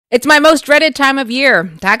It's my most dreaded time of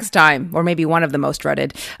year, tax time, or maybe one of the most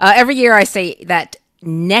dreaded. Every year I say that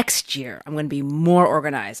next year I'm going to be more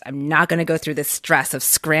organized. I'm not going to go through this stress of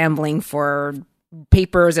scrambling for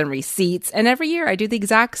papers and receipts. And every year I do the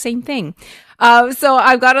exact same thing. So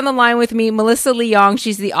I've got on the line with me Melissa Leong.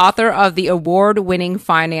 She's the author of the award-winning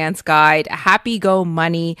finance guide, Happy Go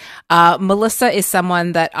Money. Melissa is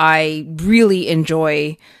someone that I really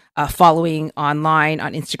enjoy following online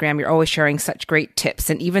on Instagram. You're always sharing such great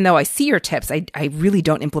tips. And even though I see your tips, I really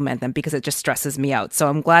don't implement them because it just stresses me out. So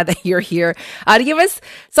I'm glad that you're here to give us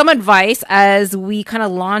some advice as we kind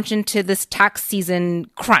of launch into this tax season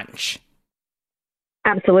crunch.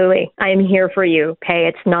 Absolutely. I am here for you, Pei.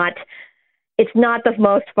 It's not the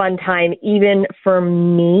most fun time, even for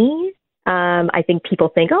me. I think people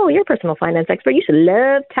think, oh, you're a personal finance expert. You should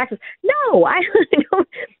love taxes. No, I don't.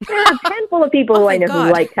 There are a handful of people who I know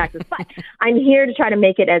who like taxes, but I'm here to try to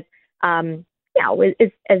make it as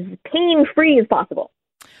pain-free as possible.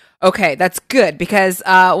 Okay, that's good because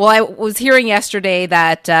I was hearing yesterday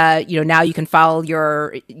that now you can file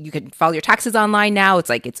your taxes online now. It's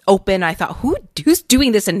like it's open. I thought, who's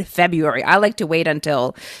doing this in February? I like to wait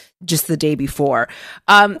until just the day before.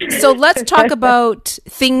 So let's talk about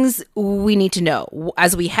things we need to know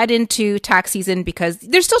as we head into tax season because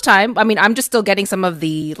there's still time. I mean, I'm just still getting some of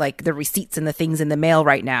the receipts and the things in the mail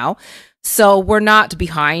right now. So we're not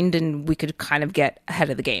behind and we could kind of get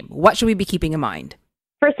ahead of the game. What should we be keeping in mind?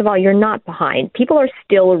 First of all, you're not behind. People are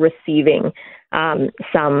still receiving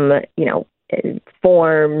some,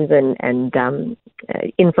 forms and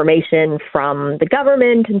information from the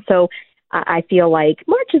government. And so I feel like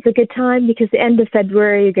March is a good time because the end of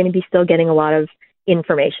February, you're going to be still getting a lot of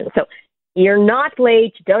information. So you're not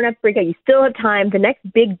late. You don't have to freak out. You still have time. The next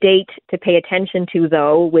big date to pay attention to,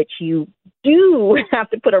 though, which you do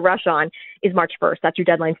have to put a rush on, is March 1st. That's your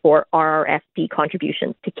deadline for RRSP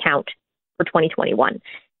contributions to count for 2021.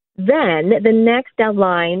 Then the next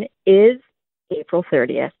deadline is April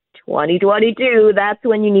 30th, 2022. That's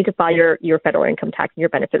when you need to file your federal income tax and your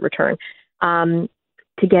benefit return.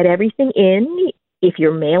 To get everything in, if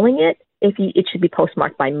you're mailing it, it should be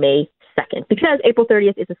postmarked by May 2nd because April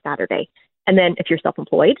 30th is a Saturday. And then if you're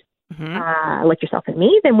self-employed, like yourself and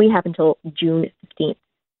me, then we have until June 15th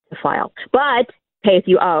to file. But pay if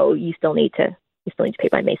you owe, you still need to pay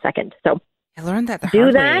by May 2nd. So I learned that the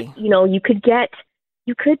hard way.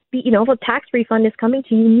 You could be, if a tax refund is coming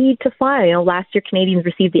to you, you need to file. Last year, Canadians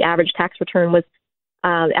received the average tax return was,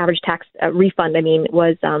 refund,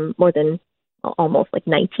 was more than almost like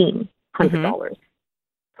 $1,900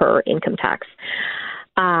 per income tax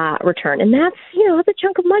return. And that's a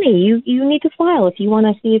chunk of money. You need to file if you want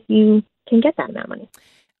to see if you can get that amount of money.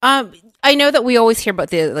 I know that we always hear about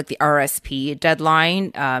the RSP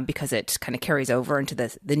deadline because it kind of carries over into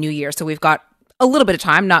the new year. So we've got a little bit of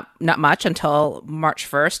time, not much, until March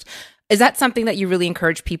 1st. Is that something that you really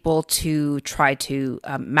encourage people to try to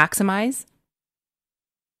maximize?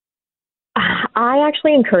 I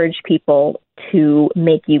actually encourage people to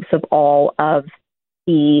make use of all of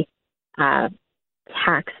the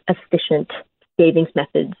tax-efficient savings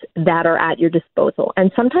methods that are at your disposal.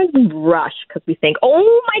 And sometimes we rush because we think,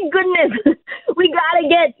 oh my goodness, we got to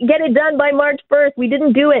get it done by March 1st. We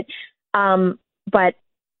didn't do it. But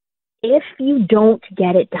if you don't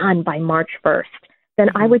get it done by March 1st, then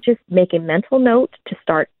I would just make a mental note to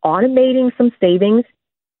start automating some savings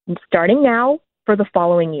starting now for the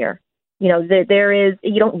following year. You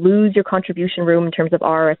don't lose your contribution room in terms of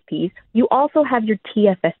RRSPs. You also have your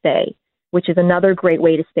TFSA, which is another great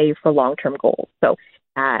way to save for long-term goals. So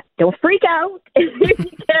don't freak out if you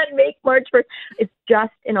can't make March 1st. It's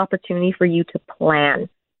just an opportunity for you to plan,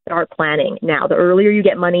 start planning now. The earlier you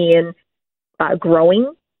get money in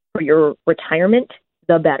growing for your retirement,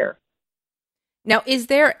 the better. Now, is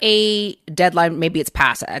there a deadline, maybe it's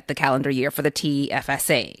past at the calendar year, for the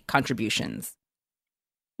TFSA contributions?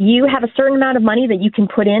 You have a certain amount of money that you can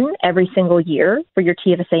put in every single year for your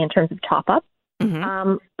TFSA in terms of top-up,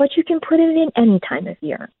 but you can put it in any time of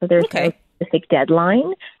year. So there's no specific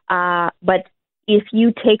deadline. But if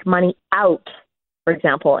you take money out, for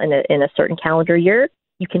example, in a certain calendar year,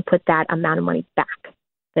 you can put that amount of money back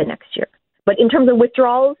the next year. But in terms of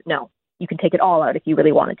withdrawals, no. You can take it all out if you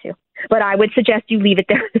really wanted to. But I would suggest you leave it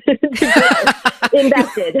there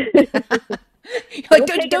invested. Don't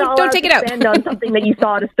take it out. Spend on something that you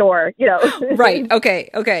saw at a store, Right.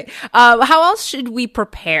 Okay. How else should we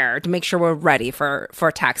prepare to make sure we're ready for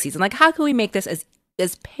tax season? Like, how can we make this as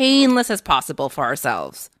painless as possible for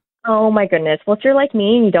ourselves? Oh my goodness. Well, if you're like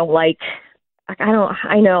me and you don't like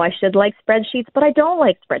I know I should like spreadsheets, but I don't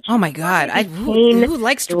like spreadsheets. Oh my God. Who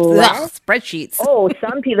likes spreadsheets? Oh,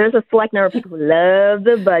 some people, there's a select number of people who love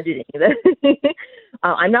the budgeting.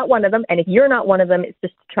 I'm not one of them. And if you're not one of them, it's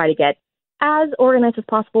just to try to get as organized as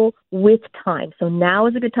possible with time. So now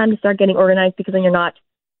is a good time to start getting organized, because then you're not,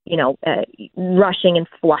 rushing and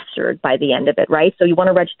flustered by the end of it, right? So you want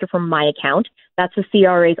to register for My Account. That's the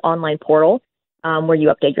CRA's online portal, where you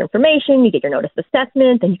update your information, you get your notice of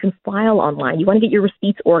assessment, and you can file online. You want to get your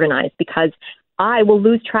receipts organized, because I will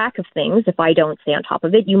lose track of things if I don't stay on top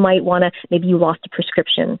of it. You might want to, maybe you lost a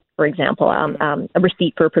prescription, for example, a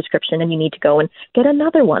receipt for a prescription, and you need to go and get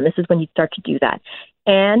another one. This is when you start to do that.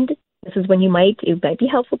 And this is when it might be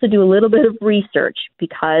helpful to do a little bit of research,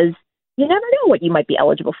 because you never know what you might be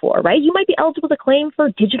eligible for, right? You might be eligible to claim for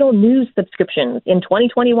digital news subscriptions in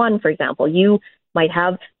 2021, for example. You might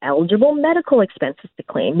have eligible medical expenses to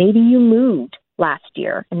claim. Maybe you moved last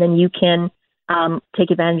year, and then you can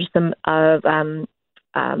take advantage of some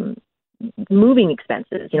moving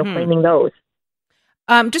expenses, claiming those.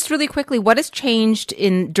 Just really quickly, what has changed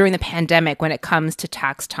during the pandemic when it comes to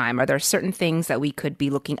tax time? Are there certain things that we could be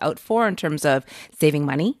looking out for in terms of saving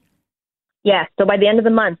money? Yes. So by the end of the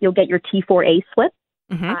month, you'll get your T4A slip.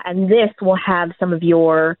 Mm-hmm. And this will have some of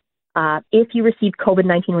your, if you receive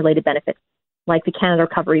COVID-19 related benefits, like the Canada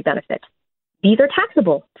Recovery Benefit, these are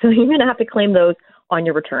taxable. So you're going to have to claim those on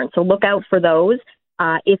your return. So look out for those.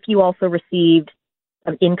 If you also received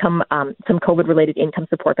some COVID-related income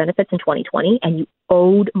support benefits in 2020, and you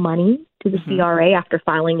owed money to the CRA after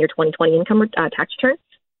filing your 2020 income tax return,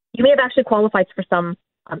 you may have actually qualified for some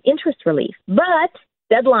interest relief. But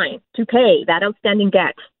deadline to pay that outstanding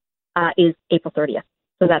debt is April 30th.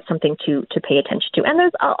 So that's something to pay attention to. And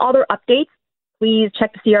there's other updates. Please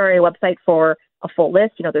check the CRA website for a full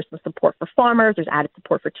list. There's some support for farmers. There's added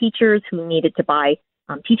support for teachers who needed to buy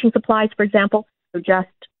teaching supplies, for example. So just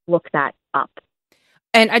look that up.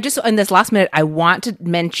 And in this last minute, I want to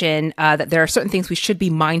mention that there are certain things we should be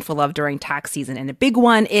mindful of during tax season. And a big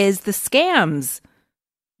one is the scams.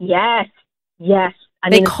 Yes.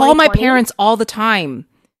 They call my parents all the time.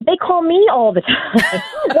 They call me all the time,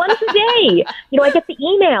 once a day. I get the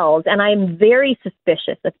emails, and I'm very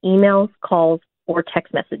suspicious of emails, calls, or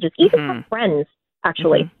text messages, even from friends,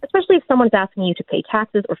 actually, especially if someone's asking you to pay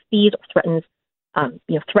taxes or fees or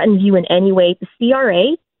threatens you in any way. The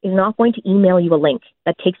CRA is not going to email you a link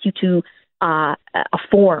that takes you to a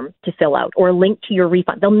form to fill out or a link to your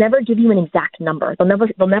refund. They'll never give you an exact number. They'll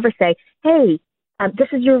never say, hey, this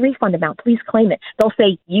is your refund amount. Please claim it. They'll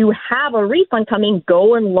say, you have a refund coming.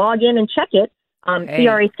 Go and log in and check it.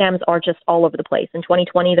 CRA scams are just all over the place. In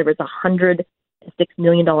 2020, there was $106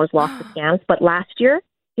 million lost to scams. But last year,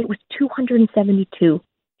 it was $272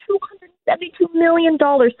 million.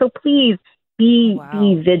 So please be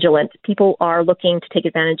vigilant. People are looking to take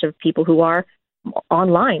advantage of people who are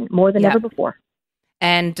online more than ever before.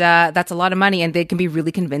 And that's a lot of money, and they can be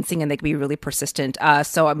really convincing, and they can be really persistent.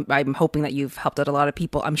 So I'm hoping that you've helped out a lot of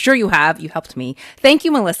people. I'm sure you have. You helped me. Thank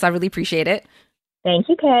you, Melissa. I really appreciate it. Thank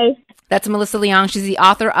you, Kay. That's Melissa Leong. She's the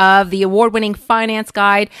author of the award-winning finance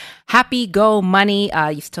guide, Happy Go Money.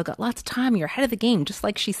 You've still got lots of time. You're ahead of the game, just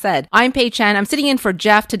like she said. I'm Pei Chen. I'm sitting in for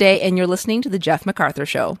Jeff today, and you're listening to The Jeff MacArthur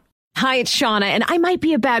Show. Hi, it's Shauna, and I might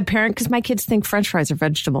be a bad parent because my kids think French fries are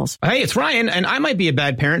vegetables. Hey, it's Ryan, and I might be a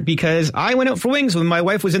bad parent because I went out for wings when my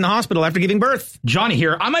wife was in the hospital after giving birth. Johnny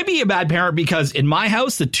here. I might be a bad parent because in my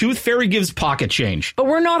house, the tooth fairy gives pocket change. But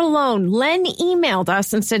we're not alone. Len emailed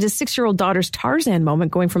us and said his 6-year-old daughter's Tarzan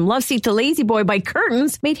moment going from love seat to lazy boy by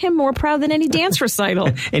curtains made him more proud than any dance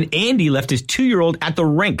recital. And Andy left his 2-year-old at the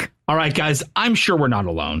rink. All right, guys, I'm sure we're not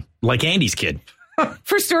alone. Like Andy's kid.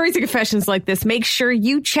 For stories and confessions like this, make sure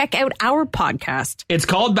you check out our podcast. It's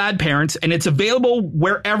called Bad Parents, and it's available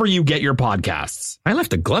wherever you get your podcasts. I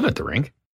left a glove at the rink.